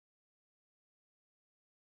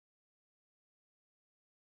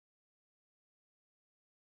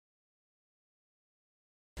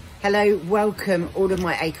Hello, welcome all of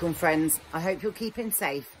my Acorn friends. I hope you're keeping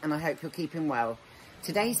safe and I hope you're keeping well.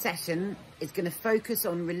 Today's session is going to focus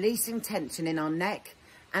on releasing tension in our neck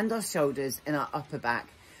and our shoulders and our upper back,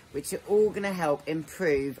 which are all going to help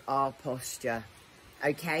improve our posture.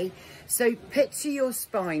 Okay, so picture your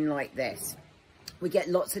spine like this. We get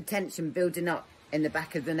lots of tension building up in the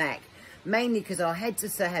back of the neck, mainly because our heads are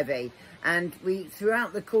so heavy, and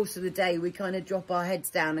throughout the course of the day we kind of drop our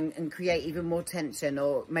heads down and create even more tension.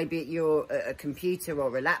 Or maybe you're a computer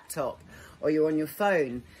or a laptop, or you're on your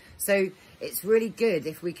phone. So it's really good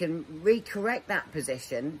if we can recorrect that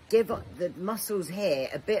position, give the muscles here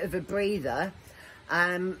a bit of a breather,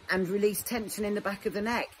 and release tension in the back of the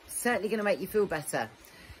neck. Certainly going to make you feel better.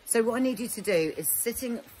 So what I need you to do is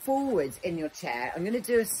sitting forwards in your chair. I'm going to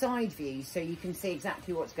do a side view so you can see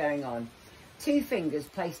exactly what's going on. 2 fingers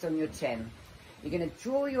placed on your chin. You're going to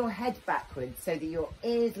draw your head backwards so that your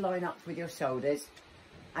ears line up with your shoulders,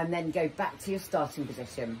 and then go back to your starting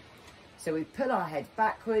position. So we pull our head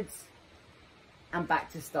backwards and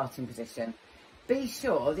back to starting position. Be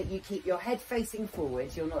sure that you keep your head facing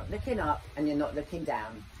forwards. You're not looking up and you're not looking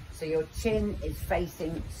down. So your chin is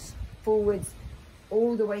facing forwards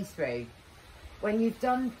all the way through. When you've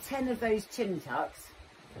done 10 of those chin tucks,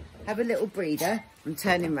 have a little breather and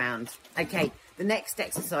turning round. Okay, the next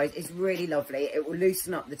exercise is really lovely. It will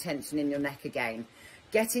loosen up the tension in your neck again.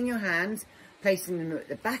 Getting your hands, placing them at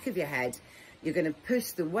the back of your head. You're going to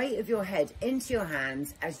push the weight of your head into your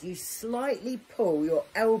hands as you slightly pull your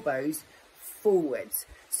elbows forwards.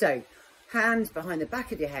 So hands behind the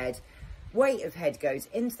back of your head, weight of head goes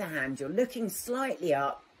into the hand. You're looking slightly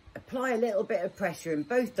up, apply a little bit of pressure in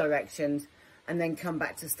both directions, and then come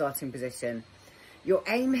back to starting position. Your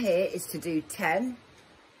aim here is to do 10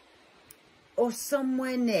 or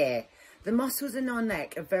somewhere near. The muscles in our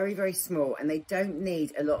neck are very, very small, and they don't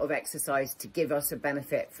need a lot of exercise to give us a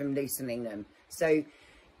benefit from loosening them. So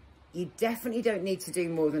you definitely don't need to do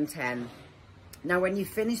more than 10. Now, when you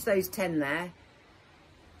finish those 10 there,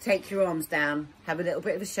 take your arms down, have a little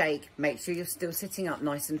bit of a shake, make sure you're still sitting up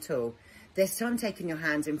nice and tall. This time, taking your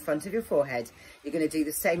hands in front of your forehead, you're going to do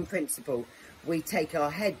the same principle. We take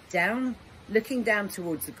our head down, looking down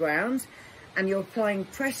towards the ground, and you're applying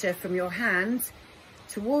pressure from your hands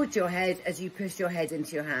towards your head as you push your head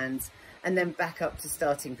into your hands, and then back up to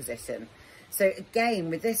starting position. So again,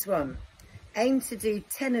 with this one, aim to do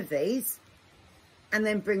 10 of these, and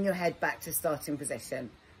then bring your head back to starting position.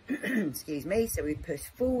 Excuse me. So we push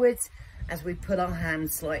forwards as we put our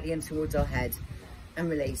hands slightly in towards our head and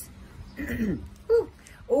release.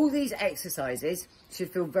 All these exercises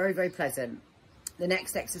should feel very, very pleasant. The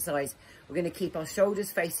next exercise, we're going to keep our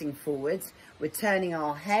shoulders facing forwards. We're turning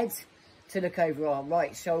our head to look over our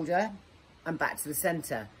right shoulder and back to the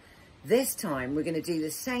center. This time we're going to do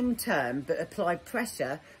the same turn, but apply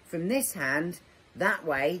pressure from this hand that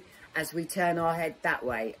way as we turn our head that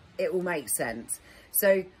way. It will make sense.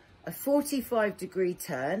 So a 45-degree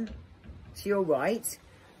turn to your right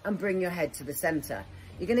and bring your head to the center.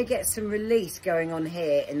 You're going to get some release going on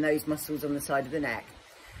here in those muscles on the side of the neck.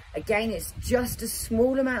 Again, it's just a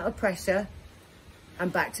small amount of pressure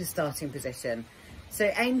and back to starting position.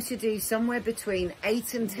 So aim to do somewhere between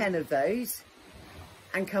 8 and 10 of those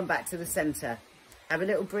and come back to the center. Have a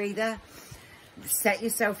little breather. Set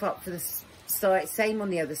yourself up for the side, same on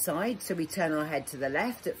the other side. So we turn our head to the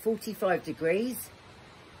left at 45 degrees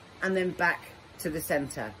and then back to the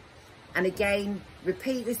center. And again,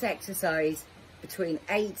 repeat this exercise between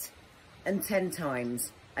 8 and 10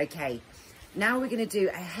 times. Okay. Now we're going to do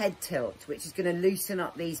a head tilt, which is going to loosen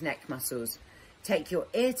up these neck muscles. Take your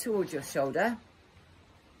ear towards your shoulder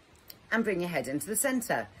and bring your head into the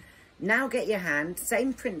center. Now get your hand,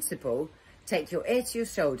 same principle, take your ear to your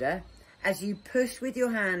shoulder as you push with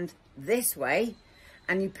your hand this way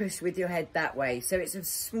and you push with your head that way. So it's a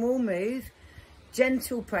small move,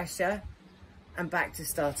 gentle pressure, and back to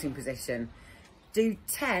starting position. Do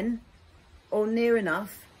 10 or near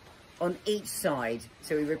enough on each side.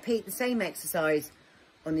 So we repeat the same exercise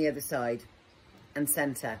on the other side and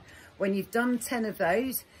center. When you've done 10 of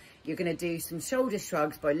those, you're going to do some shoulder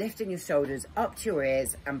shrugs by lifting your shoulders up to your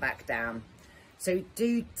ears and back down. So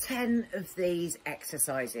do 10 of these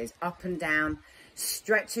exercises up and down,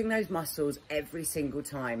 stretching those muscles every single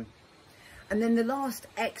time. And then the last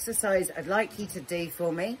exercise I'd like you to do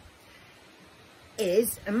for me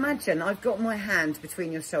is, imagine I've got my hand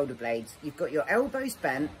between your shoulder blades. You've got your elbows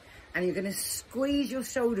bent, and you're going to squeeze your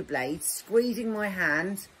shoulder blades, squeezing my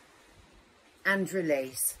hand, and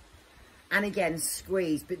release. And again,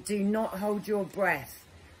 squeeze, but do not hold your breath,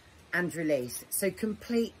 and release. So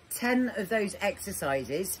complete 10 of those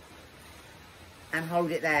exercises and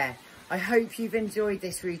hold it there. I hope you've enjoyed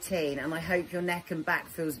this routine, and I hope your neck and back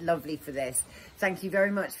feels lovely for this. Thank you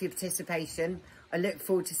very much for your participation. I look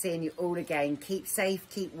forward to seeing you all again. Keep safe,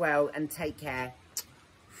 keep well, and take care.